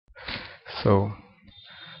So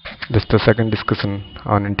this is the second discussion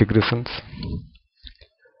on integrations.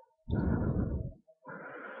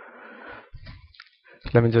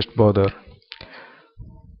 Let me just bother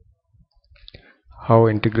how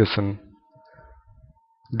integration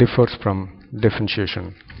differs from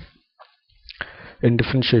differentiation. In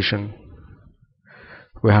differentiation,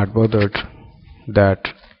 we had bothered that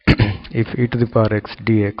if e to the power x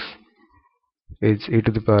dx is e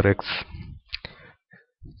to the power x,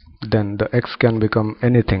 then the x can become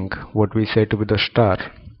anything what we say to be the star,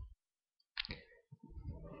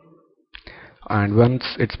 and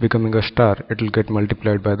once it's becoming a star, it will get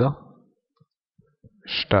multiplied by the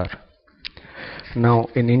star. Now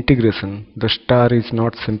in integration, the star is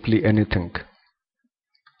not simply anything.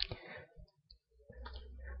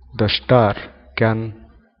 The star can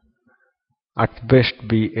at best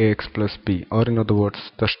be ax plus b, or in other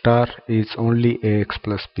words, the star is only ax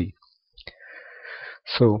plus b.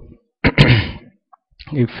 So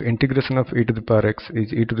if integration of e to the power x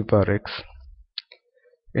is e to the power x,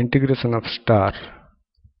 integration of star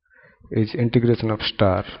is integration of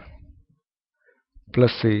star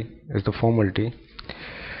plus c is the formality.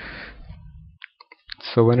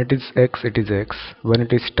 So when it is x, it is x. When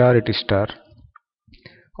it is star, it is star.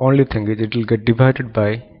 Only thing is it will get divided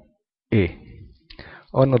by a.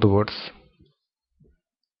 Or in other words,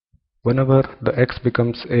 whenever the x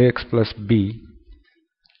becomes ax plus b,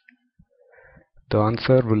 the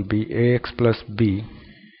answer will be ax plus b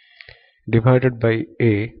divided by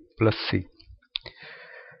a plus c.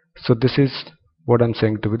 So this is what I'm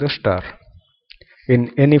saying to be the star.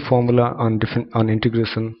 In any formula on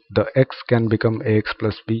integration, the x can become ax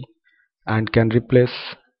plus b and can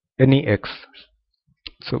replace any x.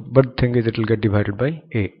 So, but the thing is it will get divided by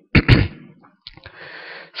a.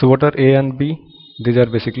 So what are a and b? These are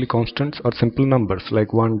basically constants or simple numbers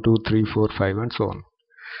like 1, 2, 3, 4, 5 and so on.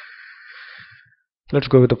 Let's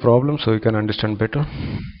go with the problem so you can understand better.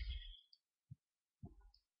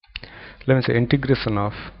 Let me say integration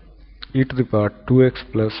of e to the power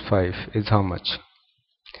 2x plus 5 is how much?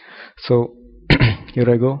 So here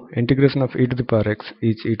I go. Integration of e to the power x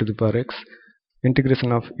is e to the power x.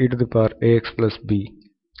 Integration of e to the power ax plus b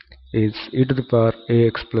is e to the power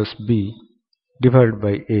ax plus b divided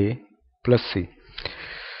by a plus c.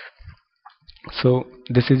 So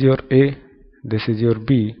this is your a, this is your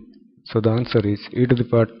b. So the answer is e to the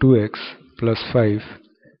power 2x plus 5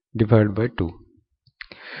 divided by 2.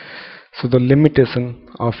 So the limitation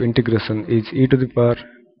of integration is e to the power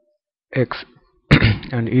x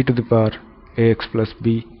and e to the power ax plus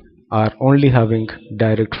b are only having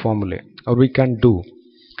direct formulae, or we can do.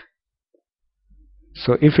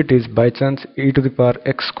 So if it is by chance e to the power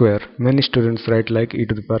x square, many students write like e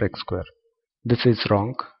to the power x square. This is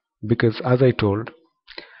wrong, because as I told,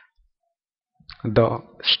 the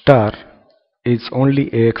star is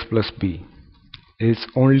only ax plus b,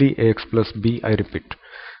 I repeat.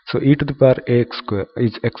 So e to the power ax square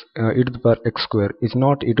is e to the power x square is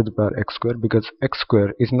not e to the power x square, because x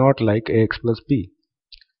square is not like ax plus b,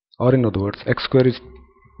 or in other words, x square is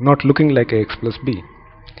not looking like ax plus b.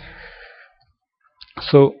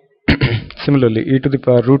 So similarly, e to the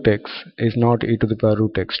power root x is not e to the power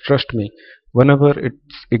root x. Trust me, whenever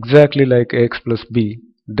it's exactly like ax plus b,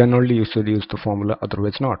 then only you should use the formula,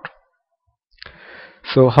 otherwise not.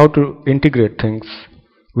 So how to integrate things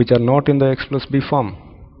which are not in the x plus b form?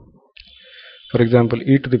 For example,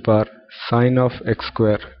 e to the power sine of x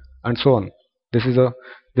square and so on.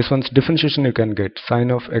 This one's differentiation you can get, sine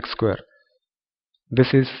of x square.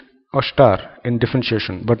 This is a star in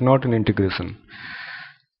differentiation, but not in integration.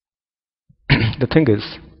 The thing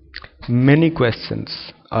is, many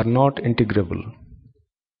questions are not integrable.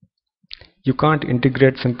 You can't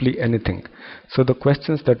integrate simply anything. So the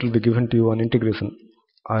questions that will be given to you on integration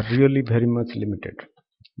are really very much limited.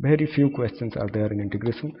 Very few questions are there in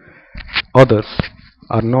integration. Others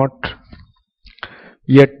are not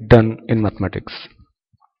yet done in mathematics.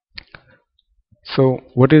 So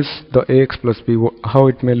what is the ax plus b? How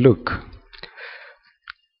it may look?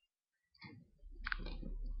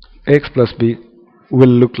 Ax plus b will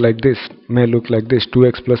look like this, may look like this: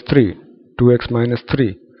 2x plus 3, 2x minus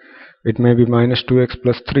 3. It may be minus 2x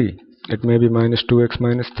plus 3, it may be minus 2x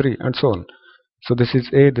minus 3, and so on. So this is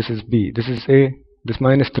a, this is b. This is a, this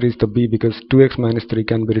minus 3 is the b, because 2x minus 3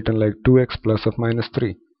 can be written like 2x plus of minus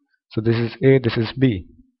 3. So this is a, this is b.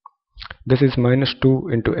 This is minus 2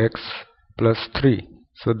 into x plus 3.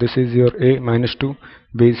 So this is your a, minus 2,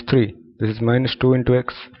 b is 3. This is minus 2 into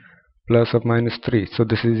x plus of minus 3. So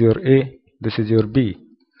this is your a, this is your b.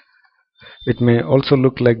 It may also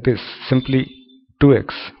look like this, simply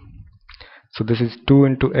 2x. So this is 2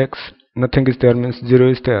 into x nothing is there means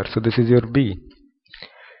 0 is there, so this is your b.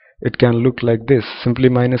 It can look like this, simply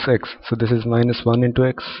minus x, so this is minus 1 into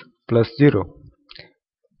x plus 0.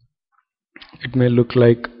 It may look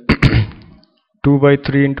like 2 by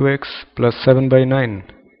 3 into x plus 7 by 9,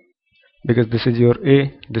 because this is your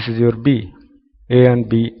a, this is your b. A and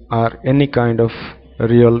b are any kind of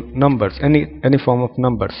real numbers, any form of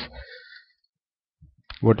numbers,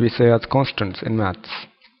 what we say as constants in maths.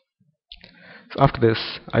 So after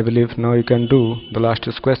this, I believe now you can do the last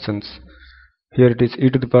two questions. Here it is e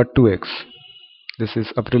to the power 2x. This is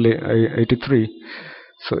up till 83.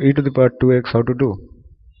 So e to the power 2x, how to do?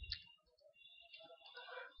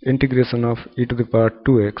 Integration of e to the power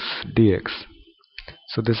 2x dx.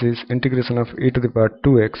 So this is integration of e to the power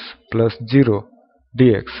 2x plus 0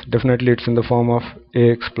 dx. Definitely it's in the form of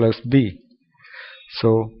ax plus b.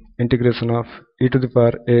 So integration of e to the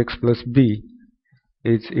power ax plus b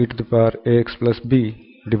is e to the power ax plus b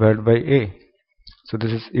divided by a. So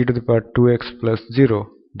this is e to the power 2x plus 0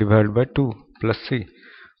 divided by 2 plus c.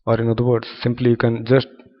 Or in other words, simply you can just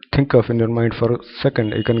think of in your mind for a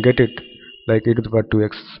second, you can get it like e to the power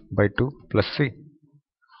 2x by 2 plus c.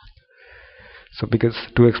 So because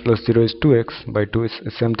 2x plus 0 is 2x, by 2 is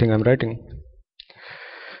the same thing I'm writing.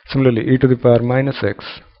 Similarly, e to the power minus x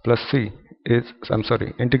plus c is,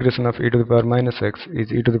 integration of e to the power minus x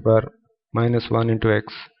is e to the power minus 1 into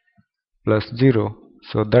x plus 0.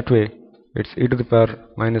 So that way it's e to the power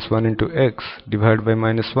minus 1 into x divided by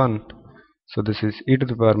minus 1. So this is e to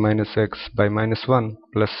the power minus x by minus 1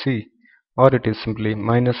 plus c, or it is simply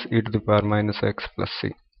minus e to the power minus x plus c.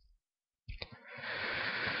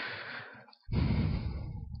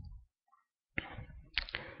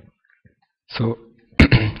 So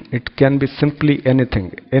it can be simply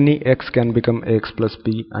anything. Any x can become ax plus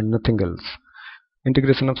b and nothing else.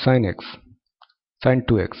 Integration of sin x, sin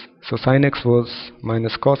 2x. So sin x was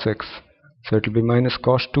minus cos x, so it will be minus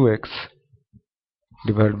cos 2x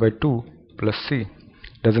divided by 2 plus c.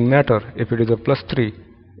 Doesn't matter if it is a plus 3,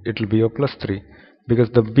 it will be a plus 3, because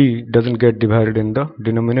the b doesn't get divided in the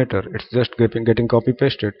denominator, it's just getting copy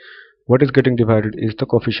pasted. What is getting divided is the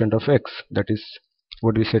coefficient of x, that is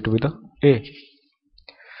what we say to be the a.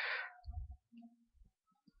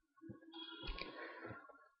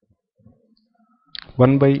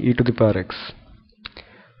 One by e to the power x.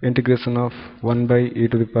 Integration of 1 by e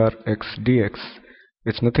to the power x dx.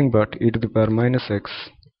 It's nothing but e to the power minus x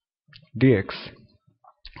dx.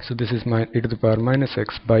 So this is e to the power minus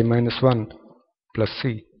x by minus 1 plus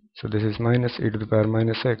c. So this is minus e to the power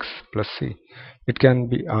minus x plus c. It can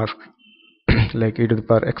be asked like e to the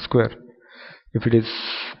power x square. If it is,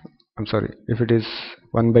 if it is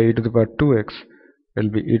 1 by e to the power 2x, it will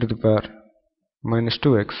be e to the power minus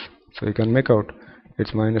 2x. So you can make out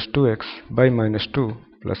it's minus 2x by minus 2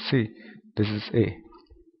 plus c. This is a.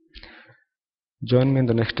 Join me in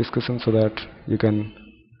the next discussion so that you can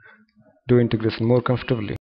do integration more comfortably.